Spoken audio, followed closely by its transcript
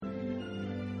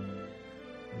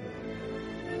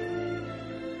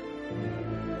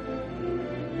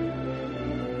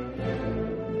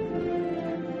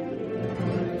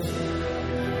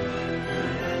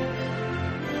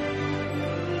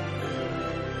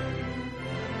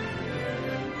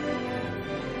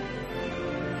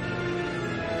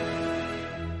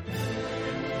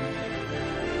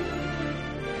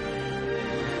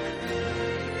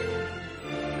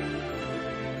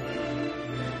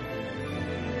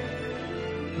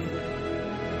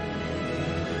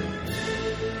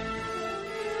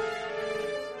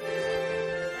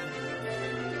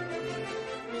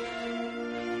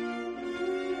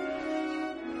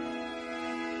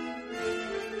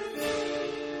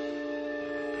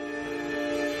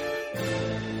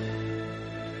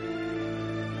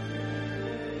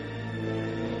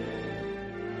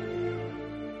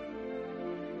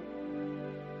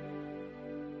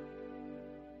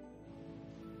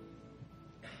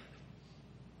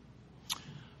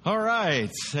All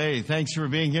right. Hey, thanks for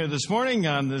being here this morning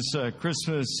on this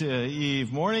Christmas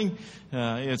Eve morning.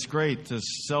 It's great to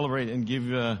celebrate and give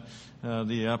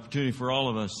the opportunity for all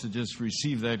of us to just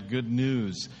receive that good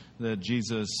news that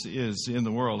Jesus is in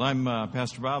the world. I'm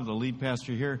Pastor Bob, the lead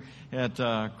pastor here at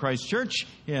Christ Church,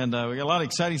 and we got a lot of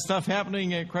exciting stuff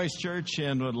happening at Christ Church,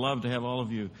 and would love to have all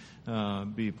of you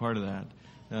be a part of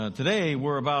that. Today,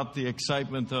 we're about the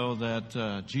excitement, though,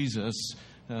 that Jesus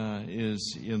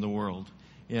is in the world.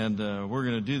 And we're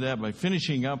going to do that by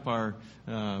finishing up our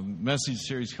message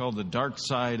series called The Dark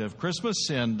Side of Christmas.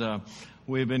 And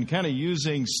we've been kind of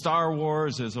using Star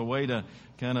Wars as a way to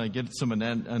kind of get some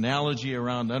analogy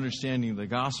around understanding the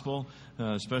gospel,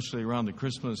 especially around the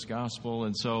Christmas gospel.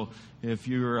 And so if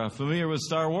you're familiar with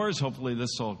Star Wars, hopefully this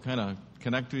will kind of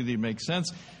connect with you and make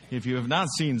sense. If you have not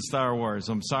seen Star Wars,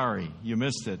 I'm sorry, you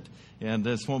missed it. And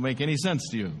this won't make any sense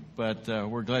to you. But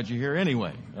we're glad you're here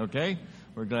anyway, okay?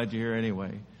 We're glad you're here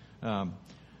anyway.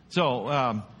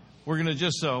 So we're going to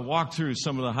just walk through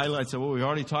some of the highlights of what we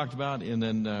already talked about, and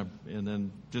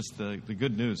then just the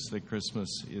good news that Christmas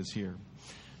is here.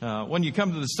 When you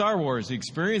come to the Star Wars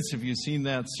experience, if you've seen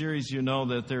that series, you know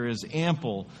that there is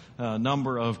ample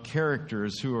number of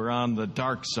characters who are on the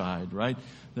dark side, right?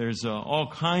 There's all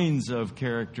kinds of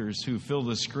characters who fill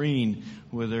the screen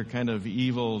with their kind of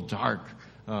evil, dark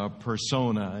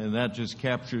persona, and that just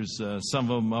captures some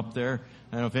of them up there.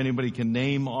 I don't know if anybody can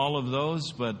name all of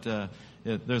those, but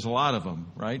there's a lot of them,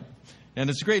 right? And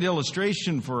it's a great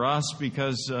illustration for us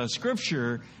because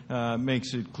Scripture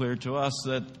makes it clear to us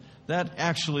that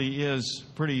actually is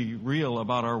pretty real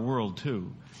about our world,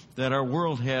 too. That our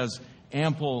world has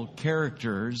ample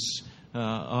characters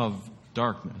of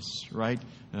darkness, right?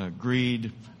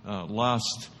 Greed,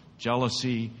 lust,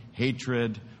 jealousy,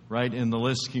 hatred, right? And the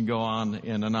list can go on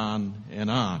and on and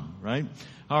on, right?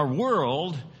 Our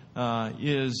world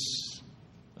is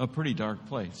a pretty dark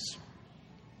place.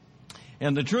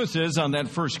 And the truth is, on that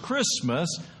first Christmas,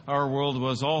 our world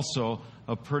was also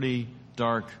a pretty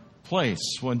dark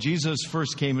place. When Jesus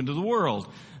first came into the world,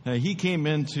 he came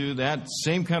into that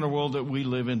same kind of world that we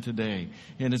live in today.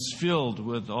 And it's filled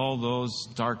with all those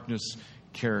darkness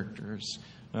characters.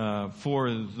 For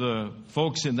the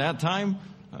folks in that time,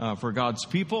 for God's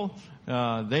people,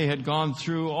 they had gone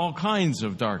through all kinds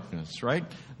of darkness, right?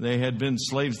 They had been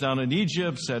slaves down in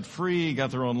Egypt, set free,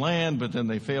 got their own land, but then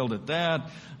they failed at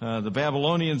that. The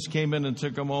Babylonians came in and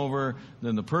took them over.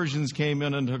 Then the Persians came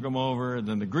in and took them over.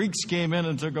 Then the Greeks came in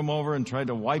and took them over and tried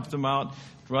to wipe them out,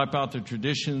 wipe out their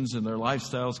traditions and their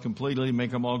lifestyles completely, make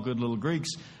them all good little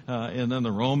Greeks. And then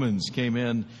the Romans came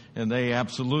in and they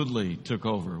absolutely took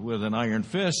over with an iron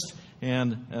fist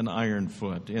and an iron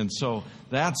foot. And so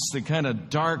that's the kind of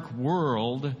dark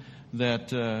world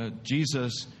that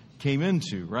Jesus came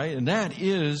into, right? And that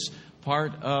is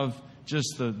part of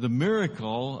just the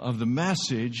miracle of the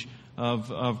message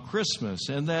of Christmas.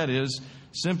 And that is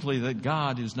simply that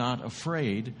God is not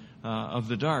afraid of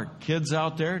the dark. Kids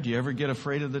out there, do you ever get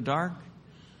afraid of the dark?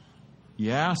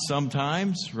 Yeah,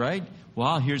 sometimes, right?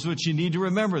 Well, here's what you need to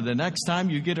remember. The next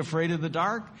time you get afraid of the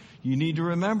dark, you need to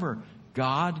remember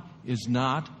God is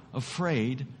not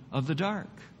afraid of the dark,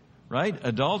 right?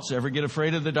 Adults, ever get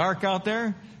afraid of the dark out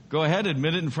there? Go ahead,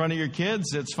 admit it in front of your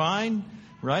kids. It's fine,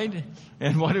 right?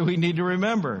 And what do we need to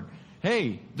remember?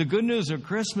 Hey, the good news of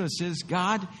Christmas is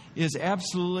God is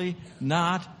absolutely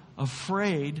not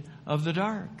afraid of the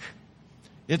dark.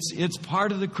 It's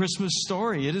part of the Christmas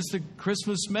story. It is the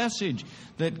Christmas message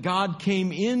that God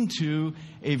came into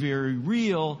a very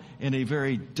real and a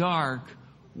very dark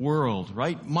world,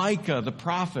 right? Micah, the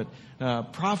prophet,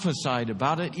 prophesied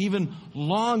about it even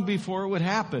long before it would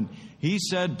happen. He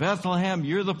said, Bethlehem,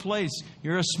 you're the place.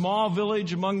 You're a small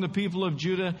village among the people of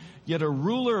Judah, yet a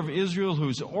ruler of Israel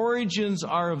whose origins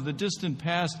are of the distant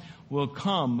past will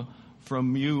come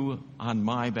from you on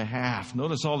my behalf.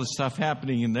 Notice all the stuff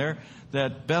happening in there.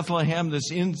 That Bethlehem,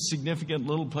 this insignificant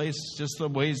little place just a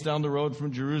ways down the road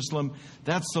from Jerusalem,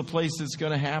 that's the place that's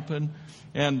going to happen.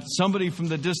 And somebody from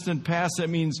the distant past, that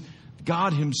means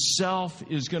God himself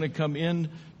is going to come in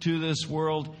to this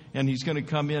world, and he's going to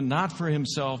come in not for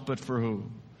himself, but for who?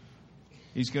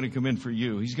 He's going to come in for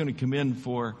you. He's going to come in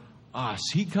for us.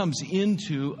 He comes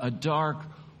into a dark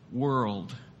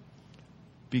world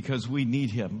because we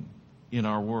need him in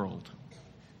our world.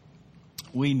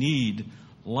 We need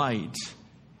light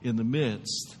in the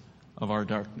midst of our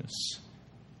darkness.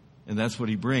 And that's what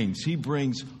he brings. He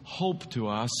brings hope to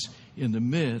us in the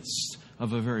midst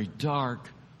of a very dark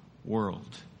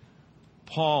world.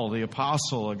 Paul, the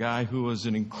apostle, a guy who was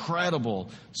an incredible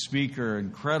speaker,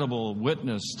 incredible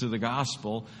witness to the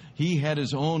gospel, he had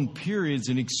his own periods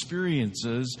and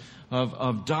experiences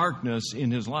of darkness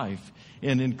in his life.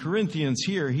 And in Corinthians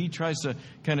here, he tries to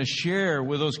kind of share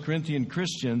with those Corinthian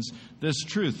Christians this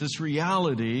truth, this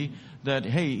reality that,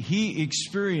 hey, he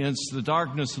experienced the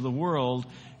darkness of the world,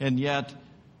 and yet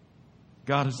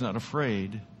God is not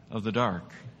afraid of the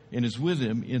dark and is with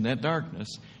him in that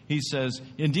darkness. He says,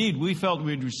 indeed, we felt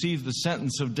we'd received the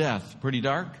sentence of death. Pretty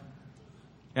dark?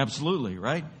 Absolutely,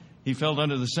 right? He felt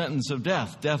under the sentence of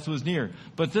death. Death was near.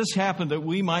 But this happened that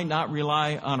we might not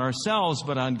rely on ourselves,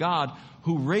 but on God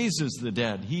who raises the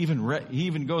dead. He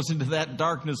even goes into that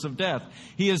darkness of death.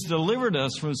 He has delivered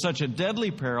us from such a deadly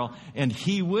peril, and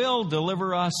he will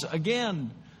deliver us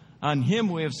again. On him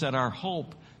we have set our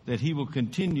hope that he will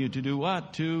continue to do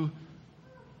what? To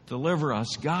deliver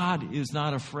us. God is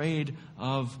not afraid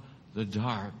of the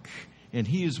dark, and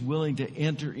he is willing to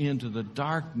enter into the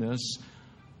darkness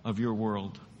of your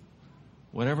world.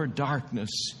 Whatever darkness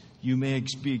you may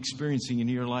be experiencing in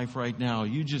your life right now,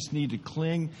 you just need to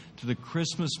cling to the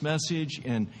Christmas message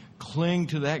and cling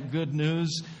to that good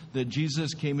news that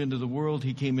Jesus came into the world.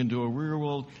 He came into a real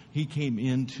world. He came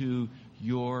into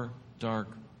your dark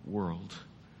world.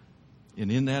 And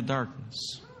in that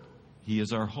darkness, he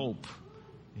is our hope.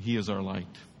 He is our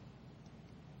light.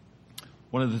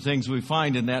 One of the things we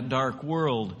find in that dark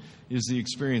world is the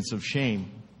experience of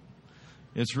shame.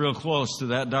 It's real close to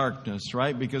that darkness,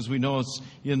 right? Because we know it's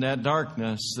in that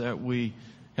darkness that we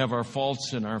have our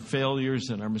faults and our failures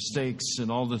and our mistakes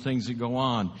and all the things that go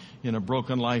on in a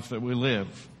broken life that we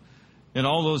live. And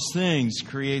all those things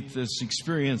create this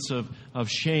experience of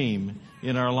shame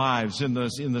in our lives. In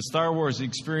the Star Wars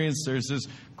experience, there's this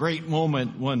great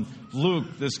moment when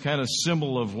Luke, this kind of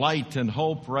symbol of light and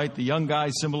hope, right? The young guy,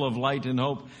 symbol of light and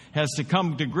hope, has to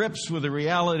come to grips with the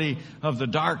reality of the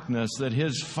darkness, that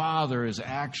his father is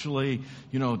actually,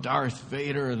 Darth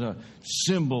Vader, the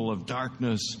symbol of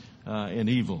darkness and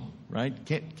evil, right?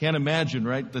 Can't imagine,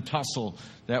 right, the tussle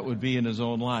that would be in his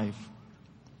own life.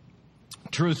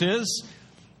 Truth is,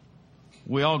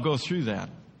 we all go through that.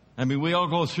 We all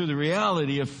go through the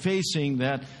reality of facing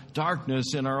that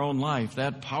darkness in our own life,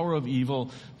 that power of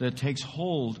evil that takes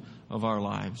hold of our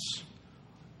lives.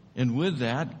 And with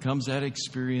that comes that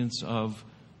experience of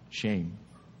shame.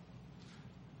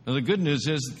 Now, the good news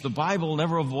is the Bible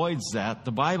never avoids that.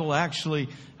 The Bible actually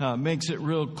makes it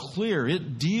real clear.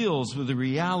 It deals with the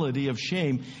reality of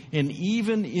shame. And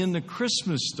even in the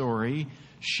Christmas story,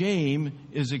 shame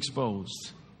is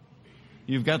exposed.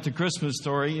 You've got the Christmas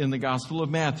story in the Gospel of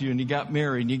Matthew, and you got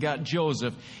Mary, and you got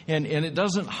Joseph, and it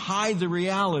doesn't hide the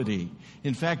reality.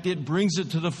 In fact, it brings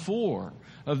it to the fore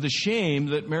of the shame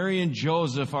that Mary and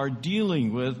Joseph are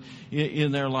dealing with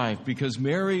in their life, because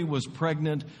Mary was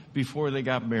pregnant before they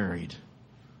got married.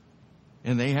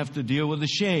 And they have to deal with the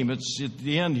shame. It's at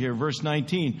the end here, verse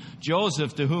 19.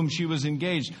 Joseph, to whom she was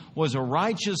engaged, was a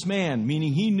righteous man,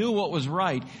 meaning he knew what was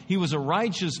right. He was a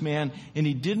righteous man, and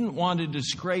he didn't want to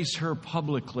disgrace her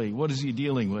publicly. What is he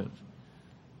dealing with?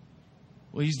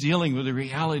 Well, he's dealing with the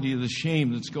reality of the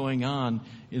shame that's going on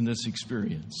in this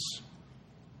experience.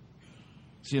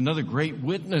 See, another great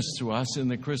witness to us in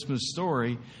the Christmas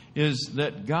story is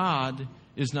that God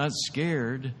is not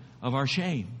scared of our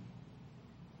shame.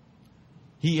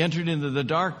 He entered into the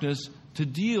darkness to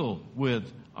deal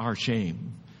with our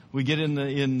shame. We get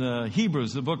in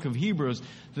Hebrews, the book of Hebrews,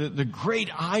 the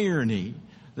great irony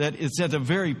that it's at the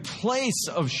very place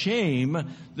of shame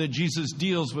that Jesus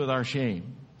deals with our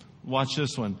shame. Watch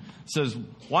this one. It says,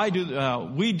 why do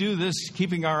we do this,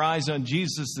 keeping our eyes on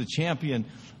Jesus, the champion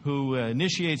who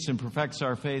initiates and perfects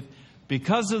our faith?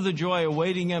 Because of the joy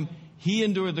awaiting him, he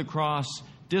endured the cross,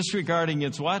 disregarding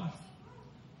its what?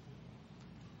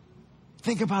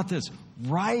 Think about this.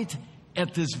 Right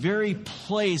at this very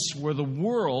place where the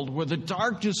world, where the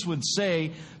darkness would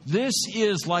say, this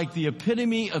is like the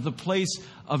epitome of the place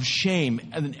of shame,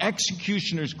 an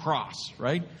executioner's cross,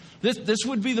 right? This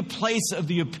would be the place of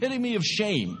the epitome of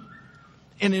shame.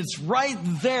 And it's right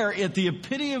there at the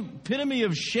epitome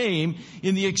of shame,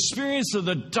 in the experience of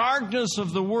the darkness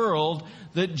of the world,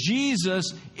 that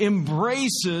Jesus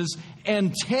embraces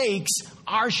and takes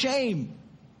our shame.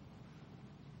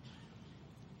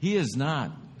 He is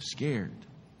not scared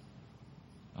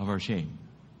of our shame.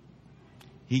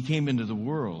 He came into the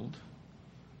world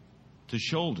to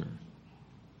shoulder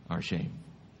our shame.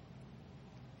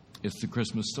 It's the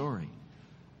Christmas story.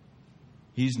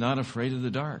 He's not afraid of the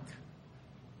dark.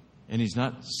 And He's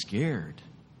not scared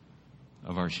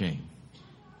of our shame.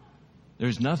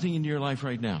 There's nothing in your life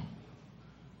right now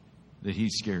that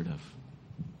He's scared of.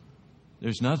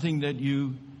 There's nothing that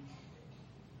you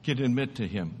can admit to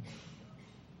Him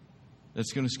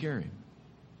that's going to scare Him.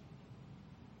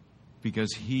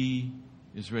 Because He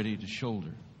is ready to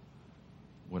shoulder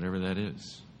whatever that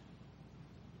is.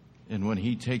 And when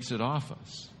He takes it off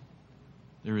us,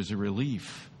 there is a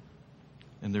relief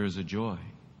and there is a joy.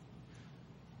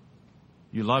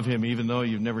 You love Him even though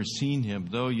you've never seen Him.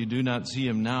 Though you do not see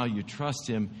Him now, you trust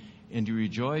Him and you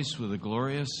rejoice with a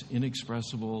glorious,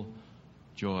 inexpressible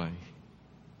joy.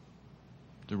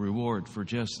 The reward for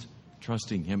just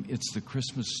trusting Him. It's the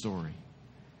Christmas story.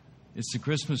 It's the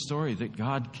Christmas story that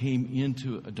God came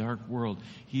into a dark world.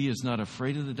 He is not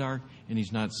afraid of the dark, and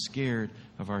He's not scared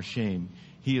of our shame.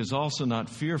 He is also not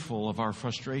fearful of our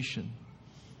frustration.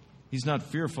 He's not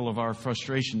fearful of our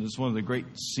frustration. It's one of the great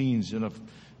scenes in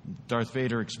Darth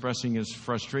Vader expressing his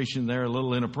frustration there a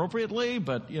little inappropriately,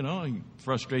 but,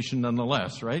 frustration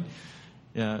nonetheless, right?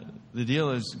 The deal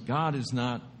is God is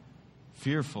not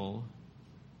fearful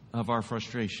of our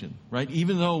frustration, right?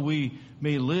 Even though we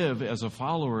may live as a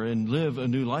follower and live a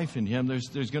new life in Him,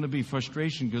 there's going to be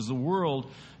frustration because the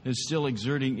world is still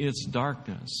exerting its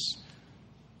darkness.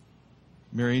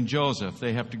 Mary and Joseph,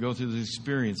 they have to go through the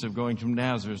experience of going from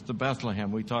Nazareth to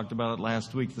Bethlehem. We talked about it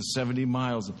last week, the 70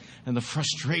 miles, and the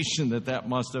frustration that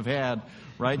must have had,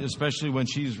 right? Especially when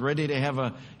she's ready to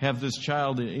have this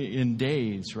child in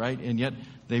days, right? And yet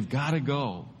they've got to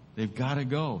go. They've got to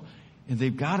go. And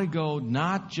they've got to go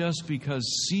not just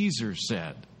because Caesar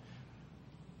said.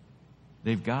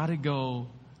 They've got to go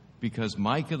because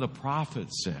Micah the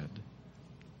prophet said,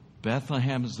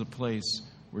 Bethlehem is the place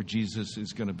where Jesus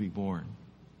is going to be born.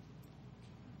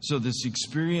 So this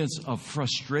experience of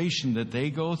frustration that they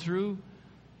go through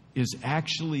is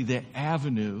actually the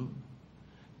avenue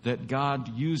that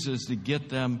God uses to get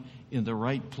them in the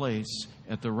right place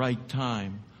at the right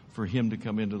time for Him to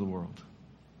come into the world.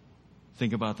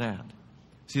 Think about that.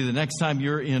 See, the next time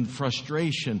you're in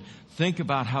frustration, think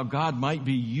about how God might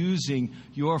be using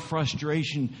your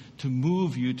frustration to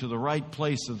move you to the right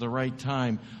place at the right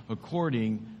time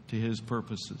according to His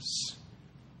purposes.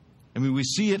 I mean, we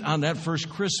see it on that first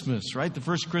Christmas, right? The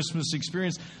first Christmas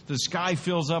experience, the sky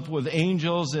fills up with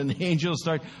angels, and the angels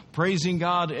start praising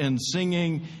God and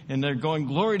singing, and they're going,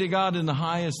 glory to God in the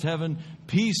highest heaven,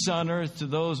 peace on earth to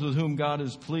those with whom God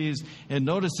is pleased. And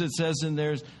notice it says in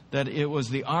there that it was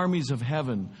the armies of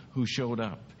heaven who showed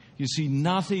up. You see,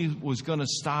 nothing was going to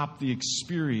stop the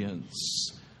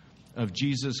experience of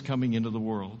Jesus coming into the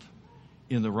world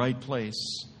in the right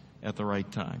place at the right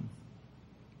time.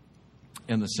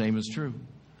 And the same is true.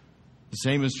 The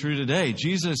same is true today.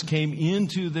 Jesus came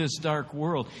into this dark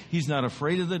world. He's not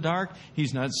afraid of the dark.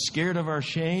 He's not scared of our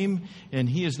shame. And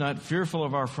He is not fearful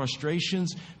of our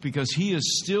frustrations because He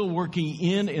is still working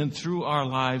in and through our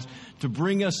lives to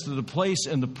bring us to the place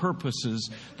and the purposes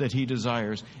that He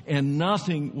desires. And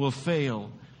nothing will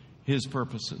fail His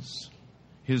purposes.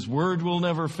 His word will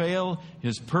never fail.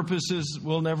 His purposes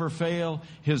will never fail.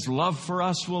 His love for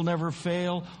us will never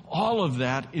fail. All of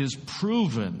that is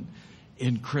proven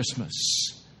in Christmas.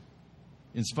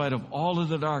 In spite of all of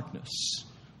the darkness,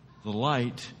 the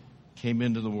light came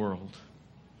into the world.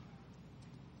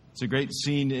 It's a great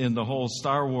scene in the whole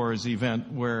Star Wars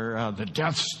event where the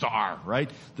Death Star, right?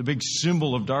 The big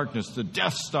symbol of darkness, the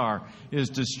Death Star is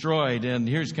destroyed. And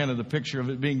here's kind of the picture of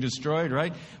it being destroyed,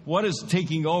 right? What is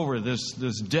taking over this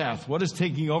death? What is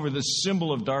taking over this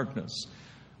symbol of darkness?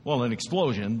 Well, an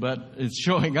explosion, but it's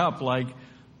showing up like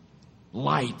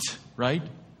light, right?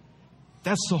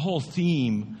 That's the whole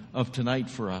theme of tonight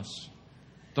for us.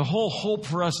 The whole hope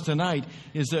for us tonight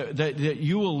is that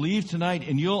you will leave tonight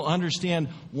and you'll understand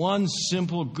one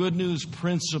simple good news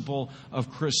principle of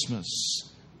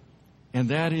Christmas. And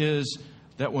that is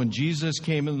that when Jesus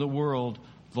came into the world,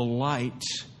 the light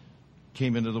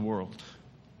came into the world.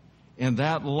 And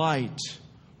that light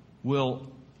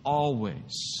will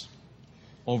always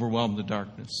overwhelm the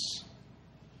darkness.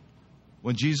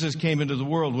 When Jesus came into the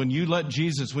world, when you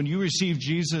receive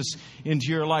Jesus into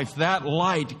your life, that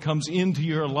light comes into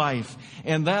your life.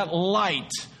 And that light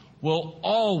will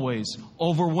always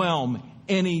overwhelm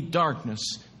any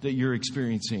darkness that you're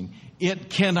experiencing. It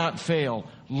cannot fail.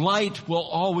 Light will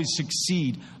always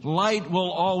succeed. Light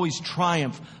will always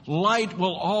triumph. Light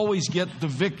will always get the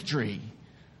victory.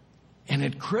 And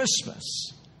at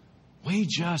Christmas, we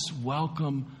just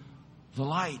welcome the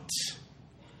light.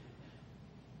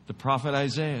 The prophet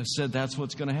Isaiah said that's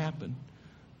what's going to happen.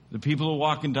 The people who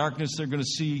walk in darkness, they're going to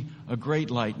see a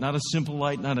great light. Not a simple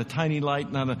light, not a tiny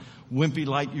light, not a wimpy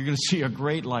light. You're going to see a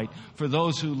great light. For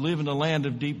those who live in a land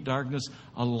of deep darkness,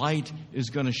 a light is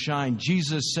going to shine.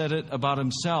 Jesus said it about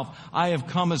himself. I have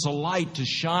come as a light to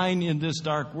shine in this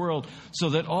dark world so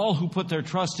that all who put their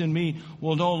trust in me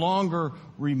will no longer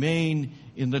remain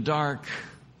in the dark.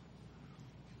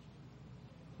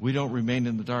 We don't remain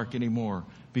in the dark anymore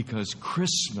because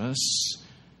Christmas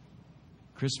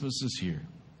is here.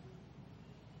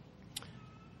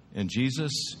 And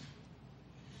Jesus,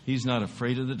 he's not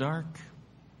afraid of the dark.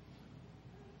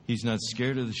 He's not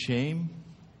scared of the shame.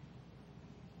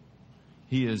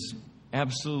 He is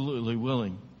absolutely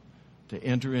willing to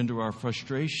enter into our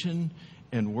frustration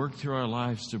and work through our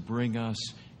lives to bring us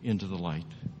into the light.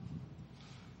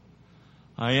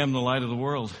 I am the light of the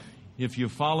world. If you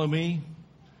follow me,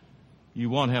 you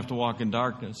won't have to walk in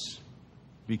darkness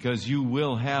because you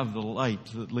will have the light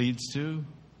that leads to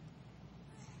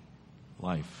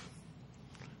life.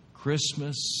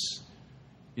 Christmas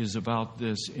is about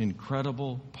this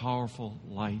incredible, powerful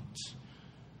light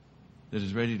that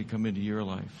is ready to come into your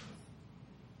life.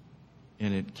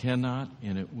 And it cannot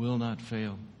and it will not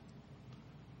fail.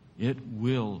 It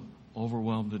will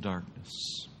overwhelm the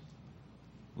darkness.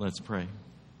 Let's pray.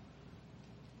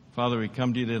 Father, we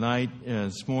come to you tonight,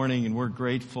 this morning, and we're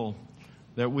grateful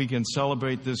that we can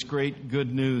celebrate this great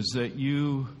good news that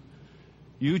you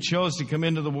chose to come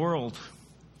into the world.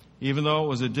 Even though it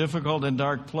was a difficult and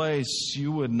dark place,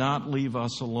 you would not leave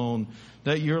us alone.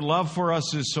 That your love for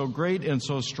us is so great and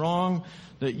so strong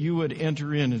that you would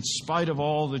enter in spite of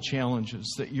all the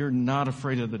challenges. That you're not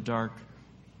afraid of the dark.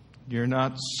 You're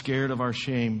not scared of our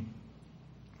shame.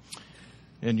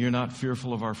 And you're not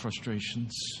fearful of our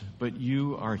frustrations. But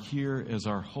you are here as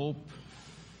our hope,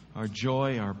 our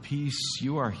joy, our peace.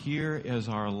 You are here as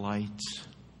our light.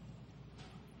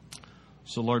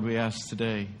 So, Lord, we ask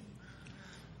today,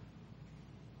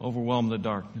 overwhelm the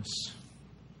darkness.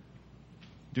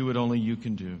 Do what only you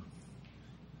can do.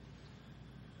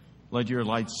 Let your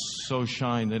light so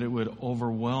shine that it would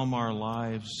overwhelm our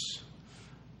lives,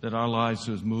 that our lives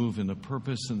would move in the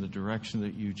purpose and the direction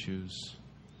that you choose.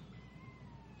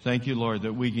 Thank you, Lord,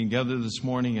 that we can gather this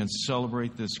morning and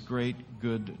celebrate this great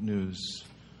good news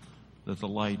that the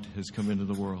light has come into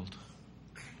the world.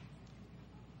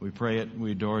 We pray it,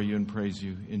 we adore you and praise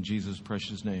you in Jesus'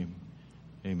 precious name.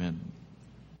 Amen.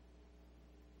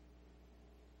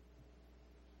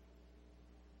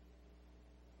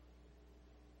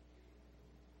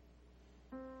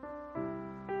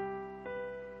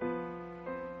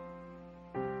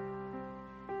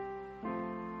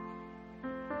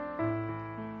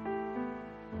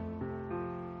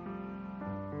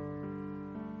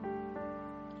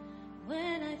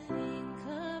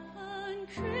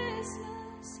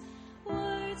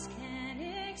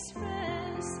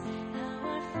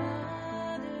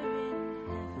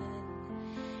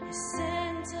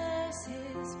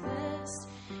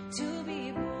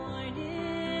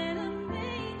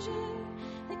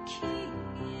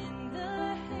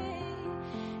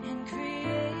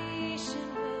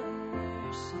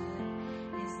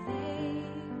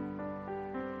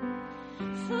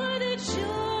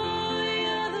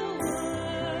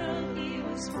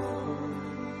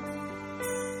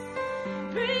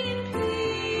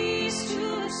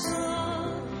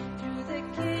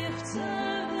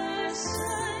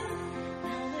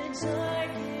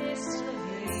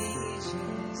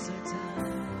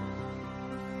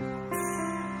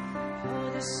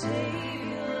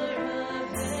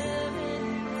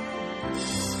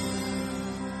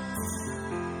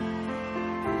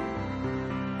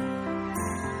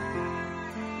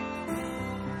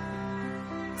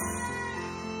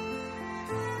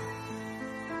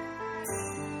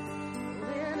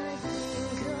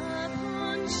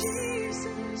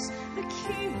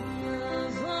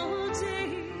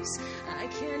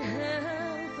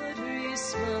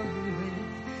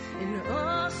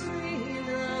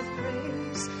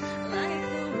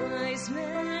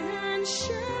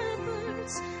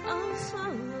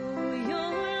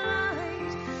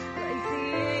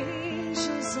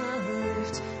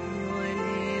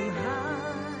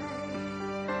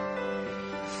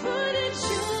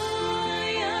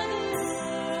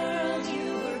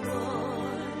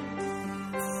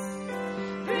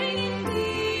 Bring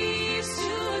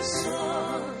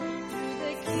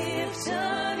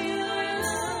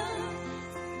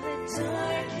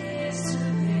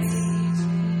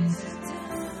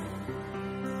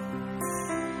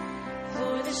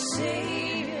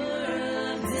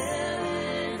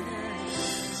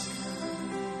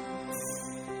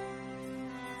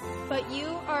But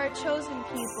you are a chosen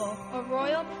people, a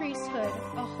royal priesthood,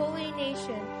 a holy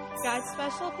nation, God's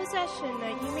special possession,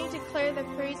 that you may declare the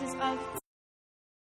praises of